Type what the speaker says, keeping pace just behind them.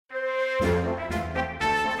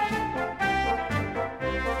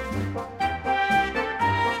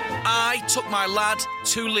took my lad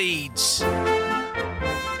to Leeds.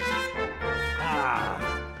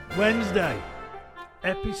 Wednesday,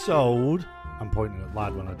 episode... I'm pointing at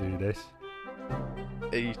lad when I do this.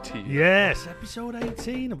 18. Yes, episode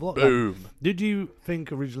 18 of Boom. Did you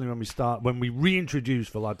think originally when we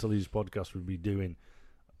reintroduced the Lad to Leeds podcast, we'd be doing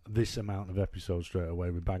this amount of episodes straight away?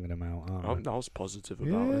 We're banging them out, aren't we? I was positive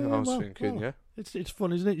about it. I was thinking. It's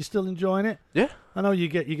fun, isn't it? You're still enjoying it? Yeah. I know you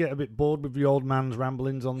get a bit bored with the old man's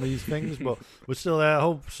ramblings on these things, but we're still there. I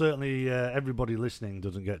hope certainly everybody listening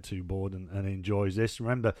doesn't get too bored and enjoys this.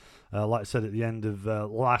 Remember, like I said at the end of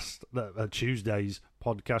last Tuesday's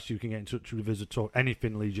podcast, you can get in touch with us to talk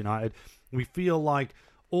anything Leeds United. We feel like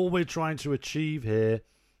all we're trying to achieve here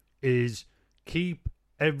is keep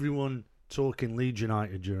everyone talking Leeds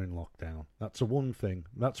United during lockdown. That's the one thing.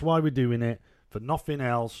 That's why we're doing it, for nothing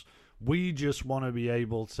else. We just want to be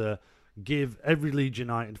able to give every Leeds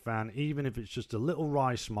United fan, even if it's just a little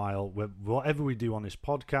wry smile, whatever we do on this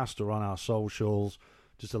podcast or on our socials,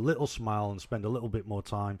 just a little smile and spend a little bit more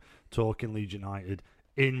time talking Leeds United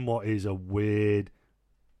in what is a weird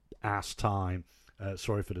ass time.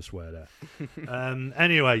 Sorry for the swear there.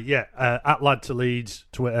 Anyway, at Lad to Leeds,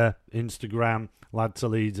 Twitter, Instagram,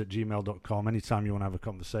 ladtoleeds@gmail.com. Anytime you want to have a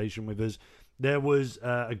conversation with us. There was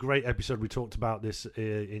a great episode. We talked about this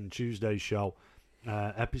in Tuesday's show.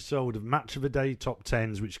 Episode of Match of the Day Top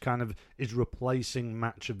 10s, which kind of is replacing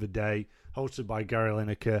Match of the Day, hosted by Gary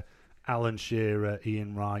Lineker, Alan Shearer,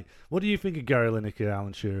 Ian Wright. What do you think of Gary Lineker,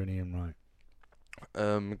 Alan Shearer, and Ian Wright?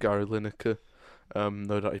 Gary Lineker.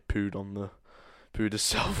 Know that he pooed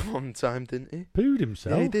himself one time, didn't he? Pooed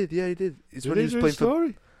himself? Yeah, he did. It's when he was was playing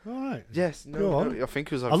story? All right. Yes, no, I think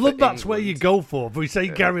it was. Like I love that's England. where you go for. If we say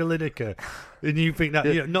Gary Lineker, and you think that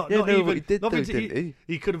not even. But he did, didn't he?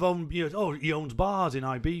 He could have owned. He owns bars in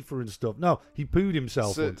Ibiza and stuff. No, he pooed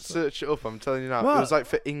himself. Search it up. I'm telling you now. What? It was like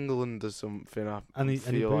for England or something. And he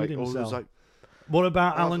feel pooed like, himself. It was like, what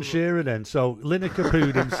about Alan Shearer then? So Lineker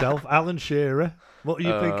pooed himself. Alan Shearer. What do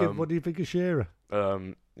you think? What do you think of Shearer?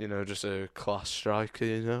 Just a class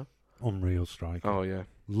striker. Unreal striker. Oh yeah.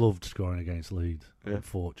 Loved scoring against Leeds. Yeah.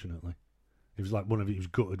 Unfortunately, it was like he was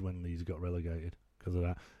gutted when Leeds got relegated because of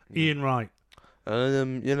that. Ian Wright.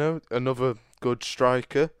 Another good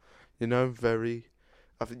striker. Very.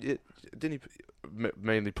 I think didn't he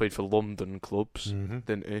mainly played for London clubs,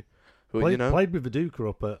 didn't he? But, played with Viduka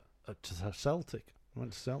up at Celtic.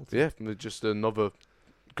 Went to Celtic. Yeah, just another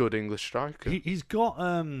good English striker. He's got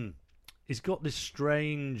this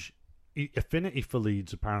strange affinity for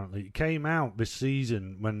Leeds. Apparently, it came out this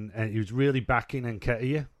season when he was really backing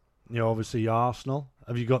Nketiah. Obviously Arsenal.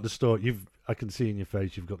 Have you got the story? I can see in your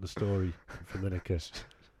face you've got the story for Lineker.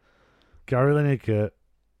 Gary Lineker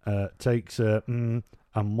takes and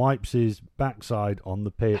wipes his backside on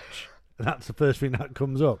the pitch. That's the first thing that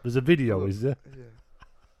comes up. There's a video, is there? Yeah.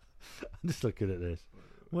 I'm just looking at this.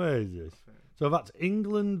 Where is this? So that's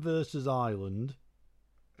England versus Ireland,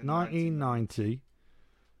 1990.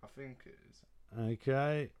 I think it is.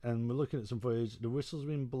 Okay, and we're looking at some footage. The whistle's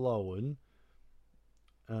been blown.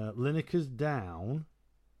 Lineker's down.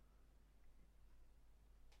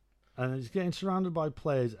 And he's getting surrounded by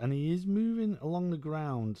players, and he is moving along the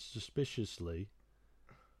ground suspiciously.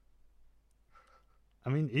 I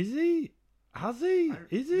mean, is he? Has he?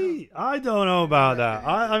 Is he? I don't know about that.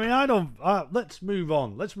 I don't. Let's move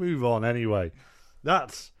on. Let's move on anyway.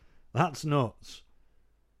 That's nuts.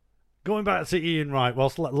 Going back to Ian Wright,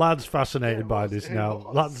 whilst lad's fascinated by this now.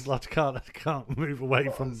 Lads can't move away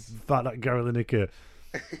from the fact that Gary Lineker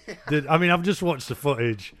I've just watched the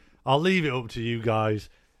footage. I'll leave it up to you guys.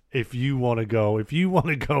 If you want to go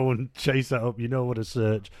and chase that up, you know what to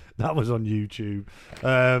search. That was on YouTube.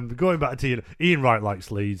 Going back to Ian Wright likes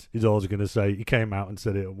Leeds. He's always going to say. He came out and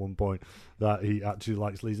said it at one point that he actually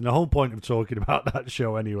likes Leeds. And the whole point of talking about that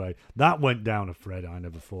show anyway, that went down a thread I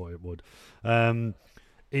never thought it would,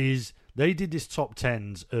 is they did this top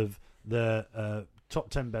 10s of the top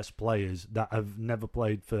 10 best players that have never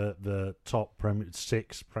played for the top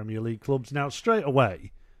 6 Premier League clubs. Now, straight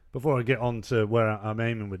away, before I get on to where I'm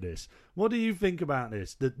aiming with this, what do you think about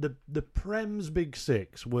this? The Prem's big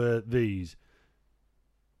 6 were these: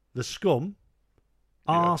 the Scum,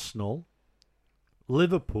 Arsenal,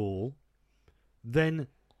 Liverpool, then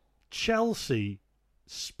Chelsea,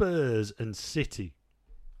 Spurs and City.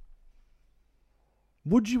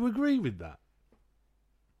 Would you agree with that?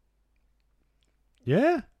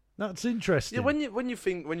 Yeah? That's interesting. Yeah, when you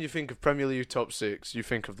think of Premier League top 6, you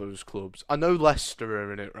think of those clubs. I know Leicester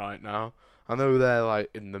are in it right now. I know they're like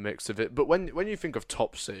in the mix of it. But when you think of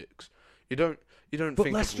top 6, you don't but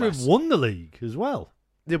think Leicester of have won the league as well.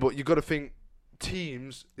 Yeah, but you got to think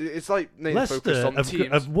teams. It's like mainly Leicester focused on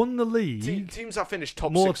teams. have won the league Teams that finish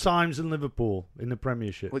top more 6 times than Liverpool in the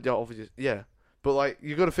Premiership. Well, yeah, obviously, yeah. But like,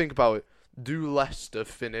 you got to think about it. Do Leicester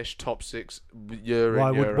finish top 6 year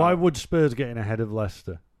in, year Why out? would Spurs get in ahead of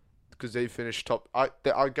Leicester? Because they finish top. I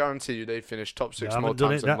guarantee you, they finish top 6 They more haven't done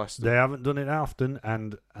times it than that, Leicester. They haven't done it often,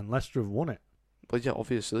 and Leicester have won it. But yeah,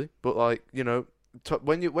 obviously. But like, you know,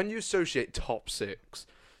 when you associate top 6,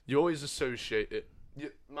 you always associate it.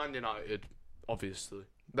 Man United, obviously.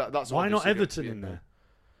 That's Why not obviously Everton gonna be in there?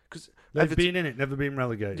 Because They've been in it, never been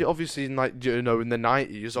relegated. Yeah, obviously, in like, you know, in the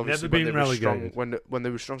 90s, obviously Never when been they were strong, relegated. when they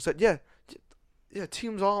were strong, said yeah,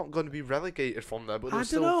 teams aren't going to be relegated from there, but they'll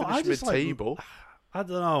still finish mid-table. I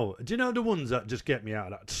don't know. Do you know the ones that just get me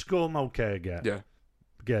out of that? Scum, okay,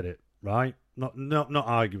 get it right. Not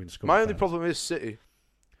arguing. Scum My only fans. problem is City.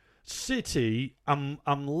 City, I'm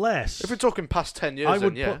less. If we're talking past 10 years,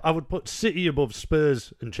 I would put City above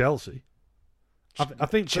Spurs and Chelsea. I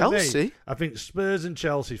think for Chelsea? me, I think Spurs and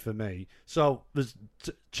Chelsea for me. So there's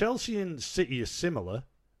Chelsea and City are similar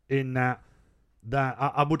in that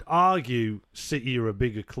I would argue City are a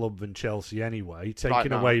bigger club than Chelsea anyway.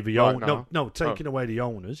 Taking away the away the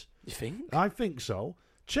owners. You think? I think so.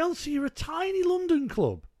 Chelsea are a tiny London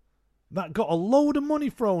club that got a load of money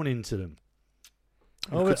thrown into them.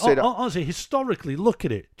 Honestly, historically, look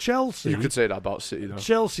at it. Chelsea. You could say that about City, though.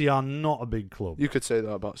 Chelsea are not a big club. You could say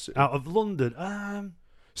that about City. Out of London,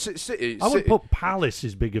 City. I would put Palace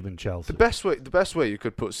is bigger than Chelsea. The best way you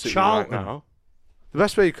could put City Charlton. right now. The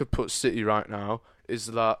best way you could put City right now is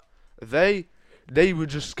that they were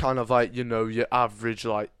just kind of like, you know, your average,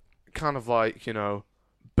 like, kind of like, you know,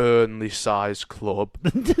 Burnley-sized club.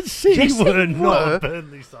 City were not a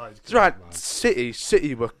Burnley-sized club. Right, man.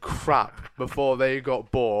 City were crap before they got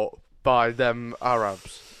bought by them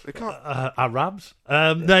Arabs. They can't. Arabs?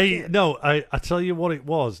 I tell you what it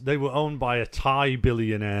was. They were owned by a Thai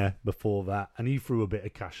billionaire before that, and he threw a bit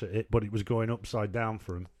of cash at it, but it was going upside down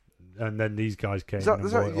for him. And then these guys came and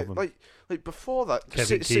bought it off him. Like before that,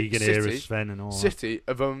 Kevin Keegan, Era Sven, and all City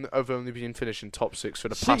have only been finishing top 6 for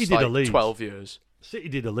the City past did 12 years. City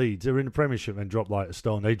did a Leeds. They were in the Premiership and dropped like a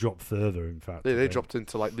stone. They dropped further, in fact. They dropped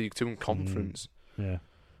into like League 2 and Conference. Yeah.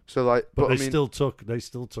 So like, but they still took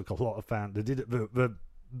a lot of fans. They did it.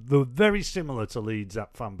 They're very similar to Leeds,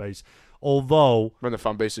 that fan base. Although when the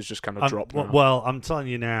fan base has just kind of dropped. Well, I'm telling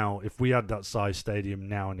you now, if we had that size stadium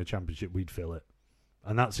now in the Championship, we'd fill it.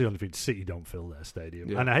 And that's the only thing. City don't fill their stadium.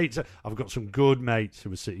 Yeah. And I've got some good mates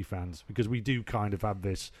who are City fans because we do kind of have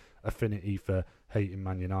this affinity for hating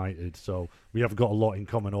Man United. So we have got a lot in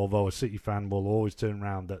common, although a City fan will always turn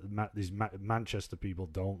around that these Manchester people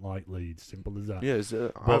don't like Leeds. Simple as that. Yeah,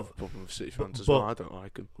 I have a problem with City fans as well. I don't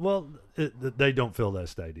like them. Well, they don't fill their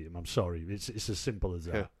stadium. I'm sorry. It's as simple as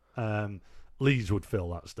that. Yeah. Leeds would fill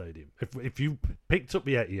that stadium. If you picked up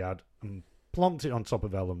the Etihad and plonked it on top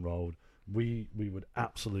of Ellen Road, we would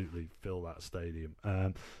absolutely fill that stadium.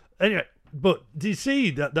 Anyway, but do you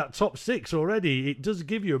see that top 6 already? It does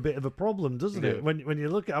give you a bit of a problem, doesn't it? When you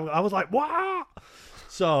look at it, I was like, wow.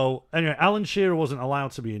 So anyway, Alan Shearer wasn't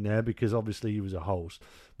allowed to be in there because obviously he was a host.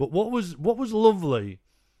 But what was lovely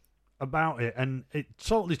about it, and it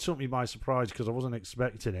totally took me by surprise because I wasn't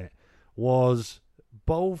expecting it, was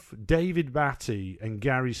both David Batty and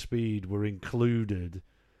Gary Speed were included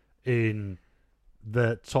in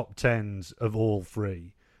the top 10s of all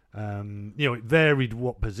three. It varied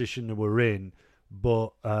what position they were in, but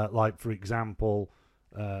like for example,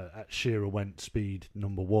 Shearer went Speed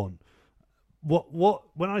number 1. What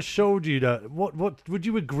when I showed you that, what would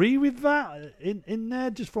you agree with that in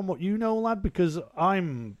there, just from what you know, lad? Because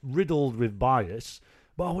I'm riddled with bias,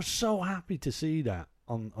 but I was so happy to see that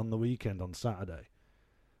on the weekend on Saturday.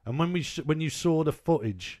 And when you saw the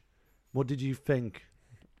footage, what did you think?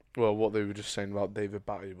 Well, what they were just saying about David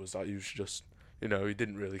Batty was that he was just, he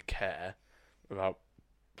didn't really care about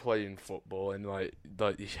playing football, and like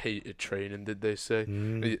he hated training. Did they say?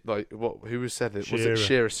 Who said it? Shearer. Was it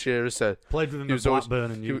Shearer? Shearer said played with him at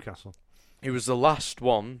Blackburn and Newcastle. He was the last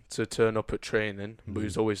one to turn up at training, but he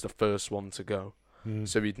was always the first one to go.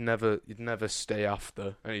 So he'd never stay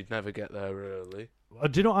after, and he'd never get there early.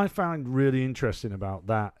 Do you know what I found really interesting about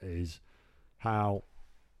that is how,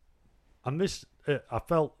 and this I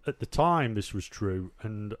felt at the time this was true,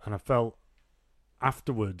 and I felt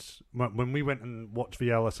afterwards when we went and watched the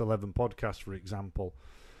LS11 podcast, for example,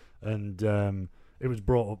 and it was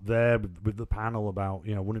brought up there with the panel about,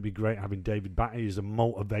 wouldn't it be great having David Batty as a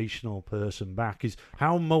motivational person back?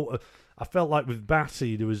 I felt like with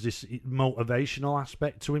Batty there was this motivational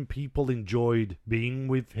aspect to him. People enjoyed being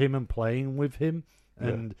with him and playing with him,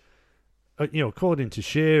 and according to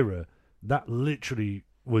Shearer, that literally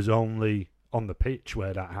was only on the pitch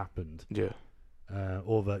where that happened. Yeah.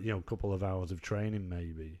 Over a couple of hours of training,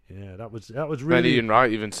 maybe. Yeah, that was And really. Ian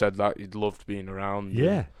Wright even said that he'd loved being around.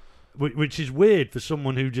 Yeah, which is weird for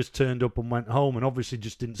someone who just turned up and went home and obviously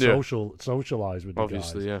just didn't socialise with the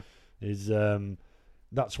obviously, guys. yeah.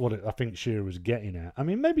 That's what I think Shearer was getting at. I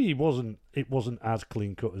mean, maybe it wasn't as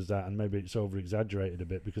clean cut as that, and maybe it's over exaggerated a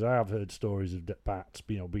bit, because I have heard stories of Bats,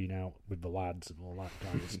 being out with the lads and all that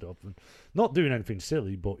kind of stuff, and not doing anything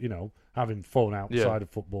silly, but having fun outside of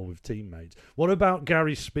football with teammates. What about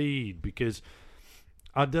Gary Speed? Because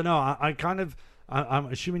I don't know. I'm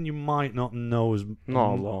assuming you might not know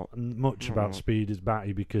much about Speed as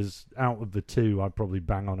Batty, because out of the two, I'd probably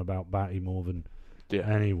bang on about Batty more than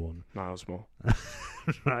anyone. Miles more.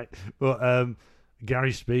 Right. But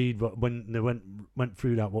Gary Speed, but when they went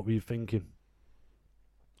through that, what were you thinking?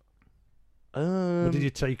 What did you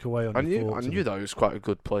take away on I knew that he was quite a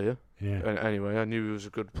good player. Yeah. Anyway, I knew he was a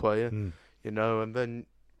good player, and then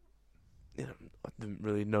I didn't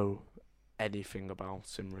really know anything about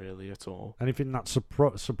him really at all. Anything that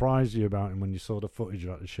surprised you about him when you saw the footage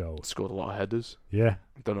at the show? Scored a lot of headers. Yeah.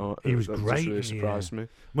 I don't know. He was that great. Just really surprised me.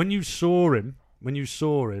 When you saw him,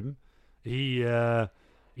 he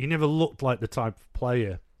never looked like the type of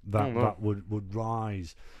player that would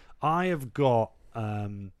rise. I have got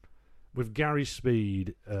with Gary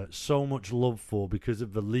Speed so much love for, because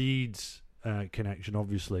of the Leeds connection,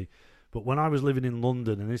 obviously. But when I was living in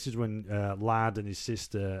London, and this is when Lad and his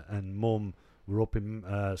sister and Mum were up in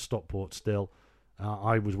Stockport still,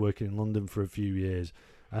 I was working in London for a few years,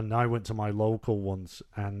 and I went to my local once,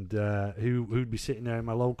 and who'd be sitting there in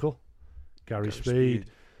my local? Gary Speed.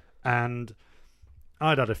 And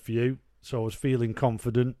I'd had a few, so I was feeling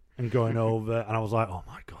confident and going over, and I was like, oh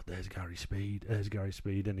my God, there's Gary Speed,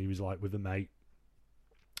 and he was like with a mate.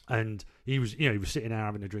 And he was sitting there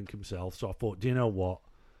having a drink himself, so I thought, do you know what?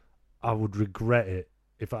 I would regret it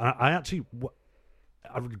if I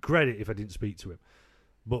regret it if I didn't speak to him.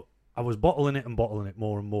 But I was bottling it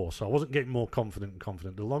more and more, so I wasn't getting more confident.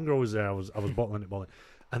 The longer I was there, I was bottling it.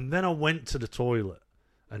 And then I went to the toilet,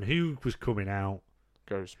 and who was coming out?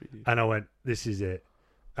 Gary Speed. And I went, this is it.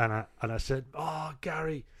 And I said, oh,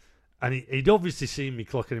 Gary. And he'd obviously seen me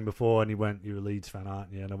clocking him before, and he went, you're a Leeds fan,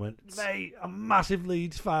 aren't you? And I went, mate, I'm a massive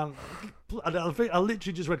Leeds fan. And I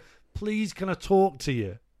literally just went, please, can I talk to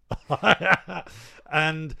you?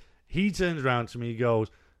 And he turns around to me, he goes,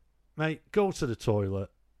 mate, go to the toilet,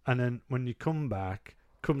 and then when you come back,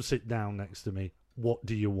 come sit down next to me. What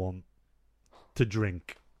do you want to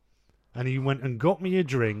drink? And he went and got me a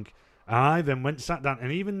drink, and I then went sat down,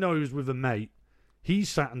 and even though he was with a mate, he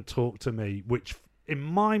sat and talked to me, which in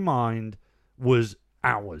my mind was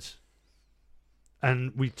hours.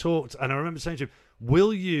 And we talked, and I remember saying to him,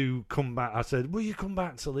 will you come back? I said, will you come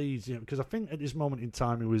back to Leeds? Because I think at this moment in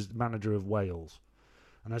time he was manager of Wales.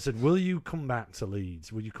 And I said, will you come back to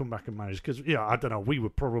Leeds? Will you come back and manage? Because, I don't know, we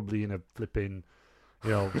were probably in a flipping,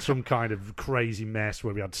 some kind of crazy mess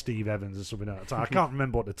where we had Steve Evans or something like that. I can't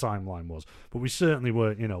remember what the timeline was, but we certainly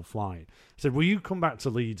were, flying. I said, will you come back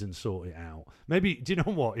to Leeds and sort it out? Maybe, do you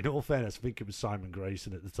know what? In all fairness, I think it was Simon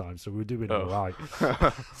Grayson at the time, so we were doing all right.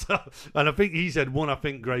 And I think he said, one, I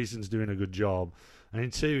think Grayson's doing a good job. And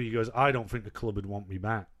then two, he goes, I don't think the club would want me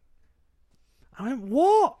back. I went,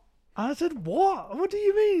 what? I said, what? What do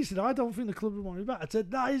you mean? He said, I don't think the club would want me back. I said,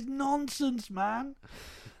 that is nonsense, man.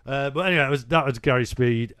 But anyway, that was Gary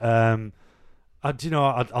Speed. I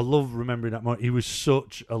love remembering that moment. He was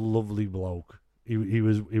such a lovely bloke. He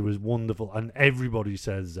was wonderful, and everybody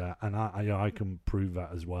says that, and I can prove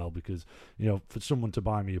that as well, because for someone to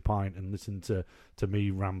buy me a pint and listen to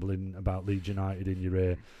me rambling about Leeds United in your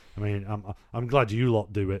ear, I mean, I'm glad you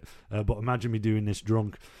lot do it, but imagine me doing this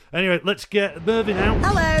drunk. Anyway, let's get Mervyn out.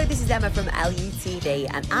 Hello, this is Emma from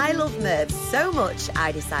LUTV, and I love Merv so much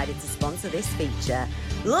I decided to sponsor this feature.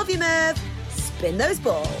 Love you, Merv. Spin those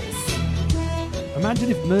balls.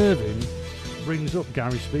 Imagine if Mervyn brings up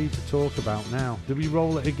Gary Speed to talk about now. Do we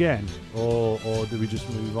roll it again, or do we just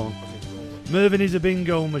move on? Mervyn is a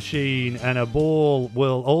bingo machine, and all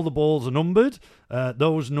the balls are numbered.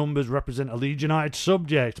 Those numbers represent a Leeds United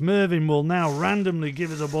subject. Mervyn will now randomly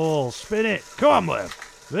give us a ball. Spin it. Come on,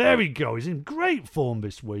 Merv. There we go. He's in great form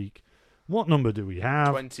this week. What number do we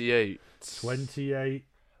have? 28. 28.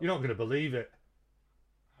 You're not going to believe it.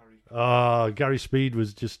 Gary Speed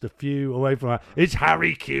was just a few away from that. It's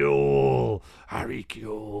Harry Kewell. Harry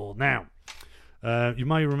Kewell. Now, you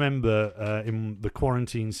may remember in the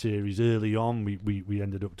quarantine series early on, we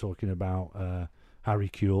ended up talking about Harry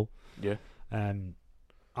Kewell. Yeah.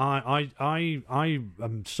 I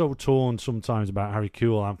am so torn sometimes about Harry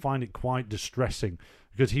Kewell. I find it quite distressing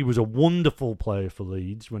because he was a wonderful player for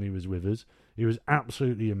Leeds when he was with us. He was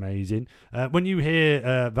absolutely amazing. When you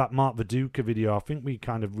hear that Mark Viduka video, I think we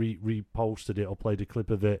kind of reposted it or played a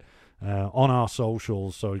clip of it on our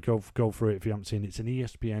socials. So go for it if you haven't seen it. It's an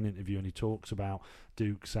ESPN interview, and he talks about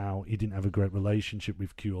Duke's how he didn't have a great relationship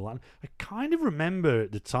with Kuehl. And I kind of remember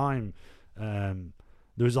at the time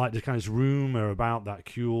there was like this kind of rumour about that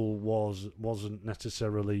Kuehl wasn't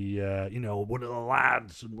necessarily one of the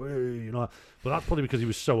lads, and but that's probably because he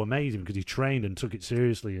was so amazing, because he trained and took it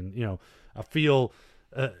seriously, and I feel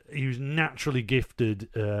he was naturally gifted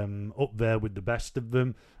up there with the best of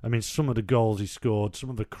them. I mean, some of the goals he scored, some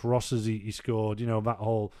of the crosses he scored, that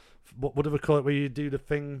whole what do they call it where you do the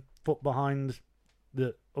thing, foot behind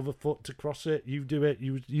the other foot to cross it? You do it.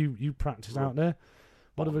 You practice out there.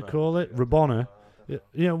 What do they call it? Rabona.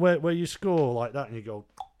 Where you score like that and you go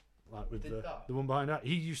like with the one behind that.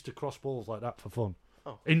 He used to cross balls like that for fun.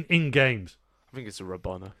 Oh. In games. I think it's a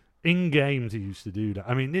Rabona. In games he used to do that.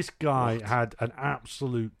 I mean, this guy had an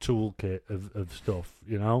absolute toolkit of stuff,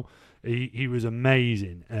 He was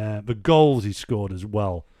amazing. The goals he scored as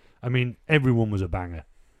well. I mean, everyone was a banger.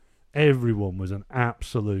 Everyone was an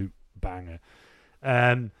absolute banger.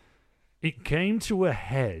 It came to a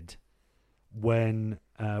head when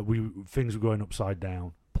things were going upside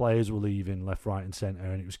down. Players were leaving left, right, and centre,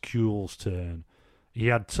 and it was Kuehl's turn. He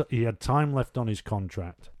had time left on his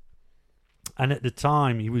contract, and at the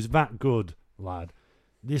time he was that good, lad.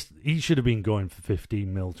 He should have been going for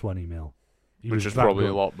 15 mil, 20 mil. Which is probably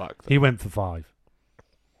a lot back then. He went for 5.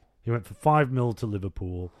 He went for 5 mil to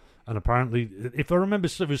Liverpool, and apparently, if I remember,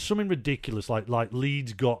 it was something ridiculous, like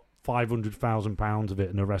Leeds got £500,000 of it,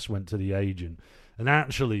 and the rest went to the agent. And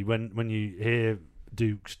actually, when you hear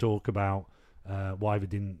Dukes talk about why they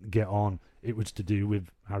didn't get on, it was to do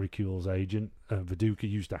with Harry Kuehl's agent. Viduka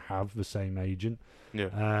used to have the same agent.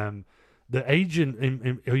 Yeah. The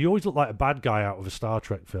agent, he always looked like a bad guy out of a Star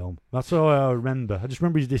Trek film. That's all I remember. I just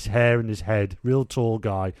remember this hair in his head, real tall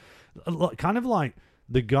guy, kind of like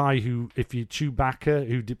the guy who, if you Chewbacca,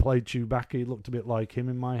 who played Chewbacca, he looked a bit like him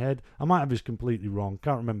in my head. I might have this completely wrong.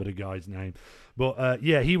 Can't remember the guy's name, but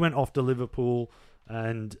he went off to Liverpool,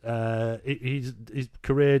 and his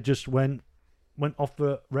career just went off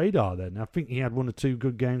the radar. Then I think he had 1 or 2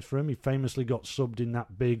 good games for him. He famously got subbed in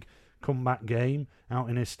that big comeback game out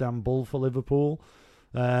in Istanbul for Liverpool,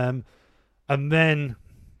 and then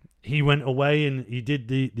he went away and he did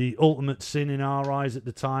the ultimate sin in our eyes at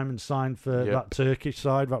the time and signed for that Turkish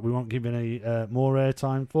side that we won't give any more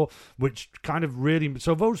airtime for, which kind of really...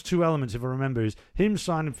 So those 2 elements, if I remember, is him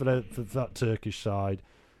signing for that Turkish side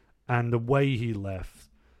and the way he left.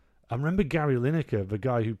 I remember Gary Lineker, the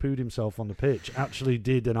guy who pooed himself on the pitch, actually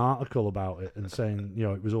did an article about it and saying,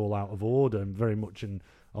 it was all out of order and very much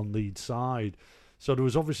on Leeds' side. So there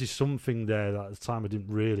was obviously something there that at the time I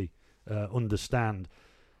didn't really understand.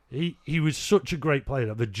 He was such a great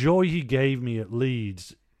player. The joy he gave me at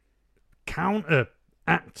Leeds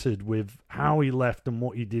counteracted with how he left and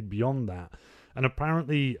what he did beyond that. And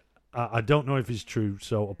apparently, I don't know if it's true,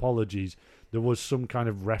 so apologies, there was some kind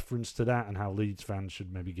of reference to that and how Leeds fans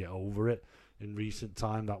should maybe get over it in recent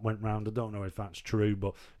time. That went round. I don't know if that's true,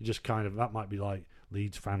 but it just kind of, that might be like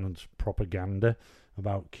Leeds fans' propaganda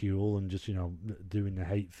about Kuehl and just, doing the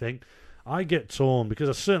hate thing. I get torn because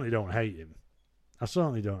I certainly don't hate him.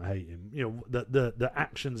 The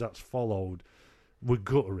actions that's followed were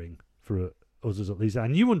guttering for us at Leeds.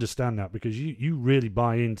 And you understand that because you really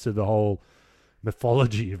buy into the whole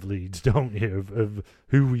mythology of Leeds, don't you? Of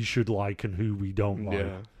who we should like and who we don't like.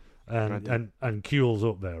 Yeah. And Kuehl's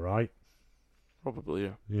up there, right? Probably,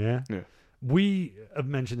 yeah. Yeah? Yeah. We have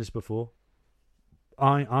mentioned this before.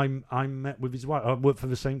 I met with his wife. I work for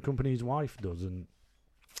the same company his wife does, and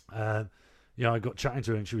I got chatting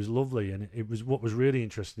to her, and she was lovely. And it was, what was really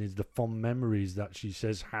interesting is the fond memories that she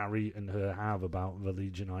says Harry and her have about the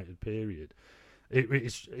Leeds United period.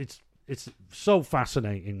 It's so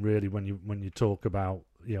fascinating, really, when you talk about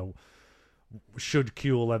should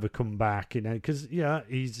Kuehl ever come back? Because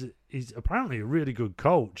he's apparently a really good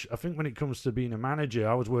coach. I think when it comes to being a manager,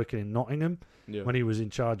 I was working in Nottingham when he was in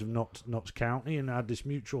charge of Notts County, and I had this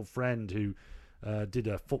mutual friend who did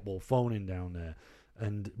a football phone-in down there,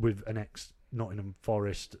 and with an ex-Nottingham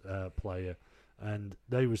Forest player, and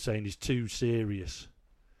they were saying he's too serious.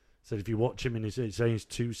 Said if you watch him and he's saying he's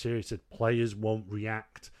too serious, said players won't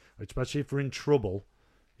react, especially if we're in trouble.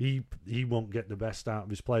 He won't get the best out of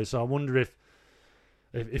his players. So I wonder if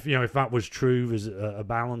if that was true, there's a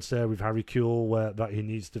balance there with Harry Kewell that he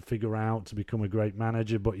needs to figure out to become a great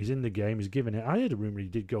manager. But he's in the game, he's giving it. I heard a rumour he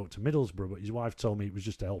did go up to Middlesbrough, but his wife told me it was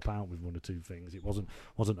just to help out with one or two things. It wasn't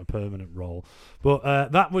a permanent role.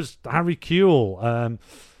 But that was Harry Kewell.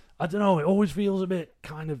 I don't know. It always feels a bit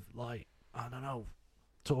kind of like, I don't know,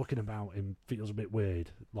 talking about him feels a bit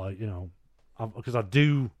weird. Like, because I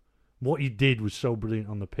do. What he did was so brilliant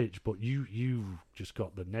on the pitch, but you just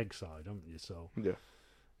got the neg side, haven't you? So yeah.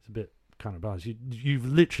 It's a bit kind of bad. You've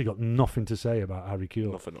literally got nothing to say about Harry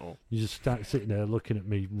Kewell. Nothing at all. You just start sitting there looking at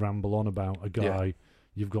me ramble on about a guy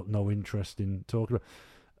you've got no interest in talking about.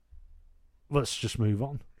 Let's just move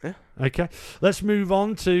on. Yeah. Okay. Let's move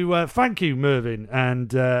on to thank you, Mervyn,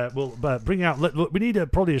 and we'll bring out. We need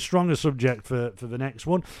probably a stronger subject for the next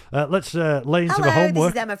one. Let's lay into the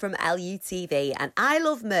homework. This is Emma from LUTV, and I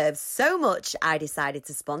love Merv so much I decided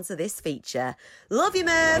to sponsor this feature. Love you,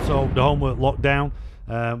 Merv. So the homework lockdown.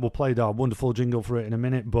 We'll play our wonderful jingle for it in a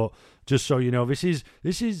minute, but just so you know, this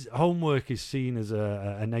is homework is seen as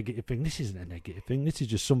a negative thing. This isn't a negative thing. This is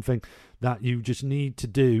just something that you just need to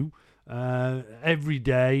do every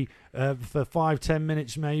day for 5-10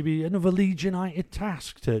 minutes, maybe. Another Leeds United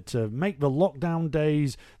task to make the lockdown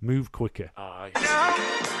days move quicker.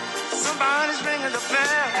 Somebody's ringing the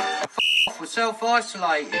bell. We're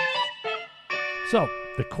self-isolated. So,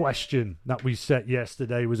 the question that we set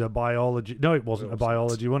yesterday was a biology... No, it wasn't a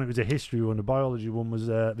biology one. It was a history one. The biology one was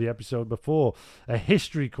the episode before. A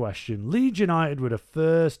history question. Leeds United were the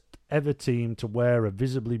first ever team to wear a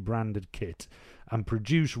visibly branded kit and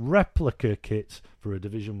produce replica kits for a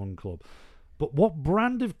Division 1 club. But what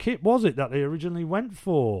brand of kit was it that they originally went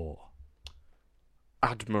for?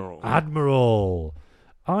 Admiral.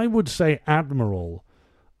 I would say Admiral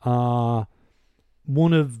are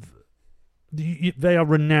one of... They are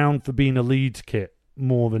renowned for being a Leeds kit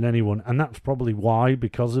more than anyone, and that's probably why,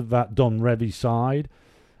 because of that Don Revie side.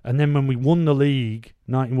 And then when we won the league,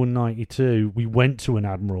 91-92, we went to an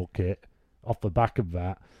Admiral kit off the back of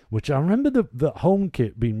that, which I remember the home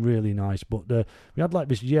kit being really nice, but we had like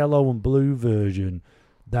this yellow and blue version,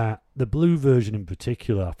 that the blue version in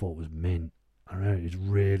particular I thought was mint. I don't know, it was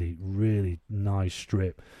really, really nice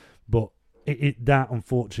strip. But that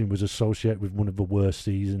unfortunately was associated with one of the worst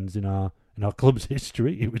seasons in our club's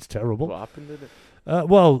history. It was terrible. What happened, did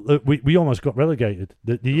it? We almost got relegated.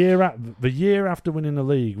 The year after winning the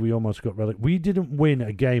league, we almost got relegated. We didn't win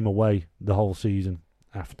a game away the whole season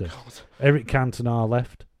after. God. Eric Cantona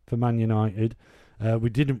left for Man United. We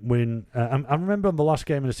didn't win. I remember on the last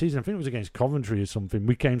game of the season, I think it was against Coventry or something,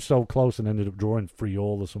 we came so close and ended up drawing 3-3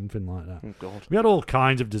 or something like that. Oh, God. We had all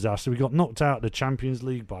kinds of disaster. We got knocked out of the Champions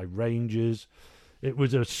League by Rangers. It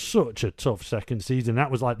was such a tough second season.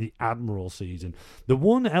 That was like the Admiral season. The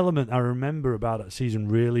one element I remember about that season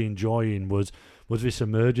really enjoying was this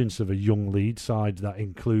emergence of a young Leeds side that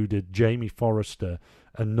included Jamie Forrester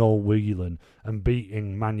and Noel Whelan, and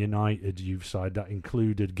beating Man United's youth side that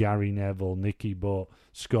included Gary Neville, Nicky Butt,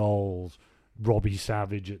 Scholes, Robbie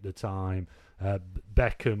Savage at the time,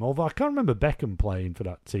 Beckham. Although I can't remember Beckham playing for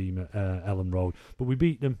that team at Ellen Road, but we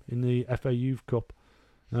beat them in the FA Youth Cup.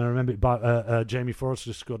 And I remember Jamie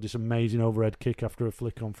Forrester scored this amazing overhead kick after a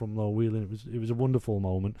flick on from Noel Whelan. It was a wonderful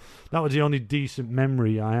moment. That was the only decent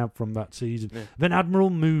memory I have from that season. Yeah. Then Admiral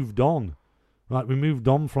moved on. Like, we moved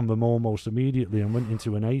on from them almost immediately and went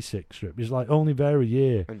into an A6 strip. It was like only there a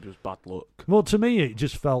year. And it was bad luck. Well, to me, it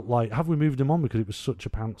just felt like, have we moved them on because it was such a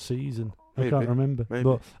pants season? I can't remember. Maybe.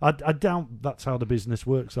 But I doubt that's how the business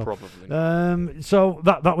works. So. Probably not. So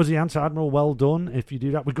that was the answer, Admiral. Well done if you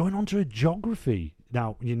do that. We're going on to a geography.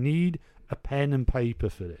 Now, you need a pen and paper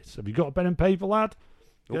for this. Have you got a pen and paper, lad?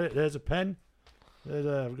 Nope. There's a pen. We've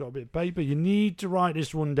got a bit of paper. You need to write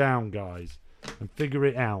this one down, guys, and figure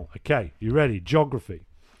it out. Okay, you ready? Geography.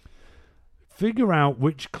 Figure out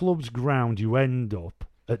which club's ground you end up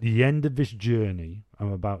at the end of this journey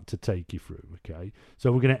I'm about to take you through, okay?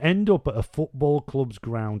 So we're going to end up at a football club's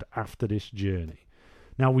ground after this journey.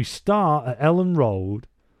 Now, we start at Ellen Road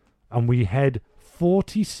and we head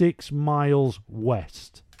 46 miles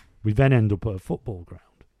west. We then end up at a football ground.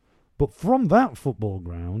 But from that football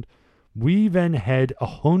ground, we then head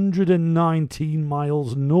 119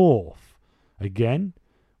 miles north. Again,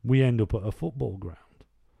 we end up at a football ground.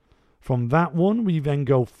 From that one, we then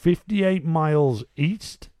go 58 miles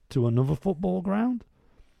east to another football ground.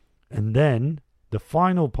 And then the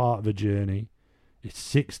final part of the journey is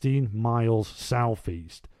 16 miles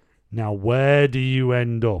southeast. Now, where do you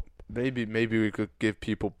end up? Maybe we could give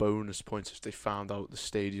people bonus points if they found out the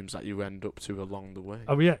stadiums that you end up to along the way.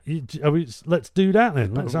 Let's do that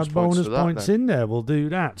then. Let's add bonus points in there. We'll do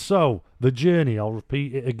that. So, the journey, I'll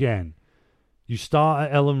repeat it again. You start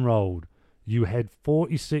at Ellen Road. You head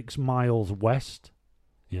 46 miles west.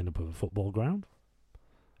 You end up at a football ground.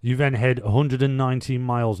 You then head 119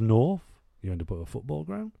 miles north. You end up at a football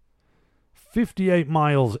ground. 58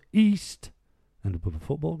 miles east. End up at a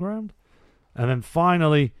football ground. And then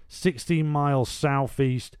finally, 16 miles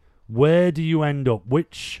southeast. Where do you end up?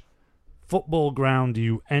 Which football ground do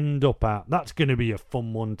you end up at? That's going to be a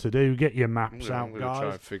fun one to do. Get your maps out, I'm guys. going to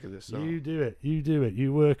try and figure this out. You do it. You do it.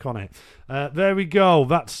 You work on it. There we go.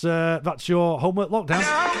 That's your homework lockdown.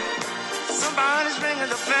 Somebody's ringing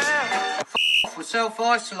the bell. We're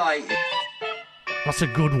self-isolated. That's a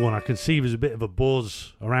good one. I can see there's a bit of a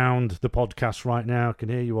buzz around the podcast right now. I can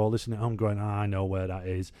hear you all listening at home going, I know where that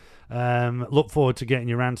is. Look forward to getting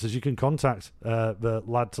your answers. You can contact the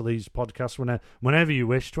Lad to Leeds podcast whenever you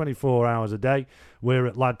wish, 24 hours a day. We're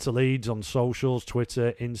at Lad to Leeds on socials,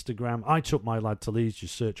 Twitter, Instagram. I took my Lad to Leeds,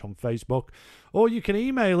 just search on Facebook. Or you can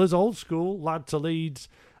email us, old school,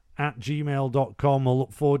 ladtoleeds@gmail.com. We'll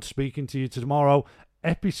look forward to speaking to you tomorrow.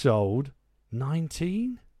 Episode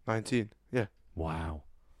 19? 19, yeah. Wow.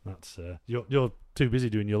 That's you're too busy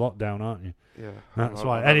doing your lockdown, aren't you? Yeah. That's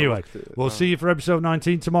why. Anyway, we'll see you for episode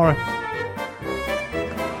 19 tomorrow.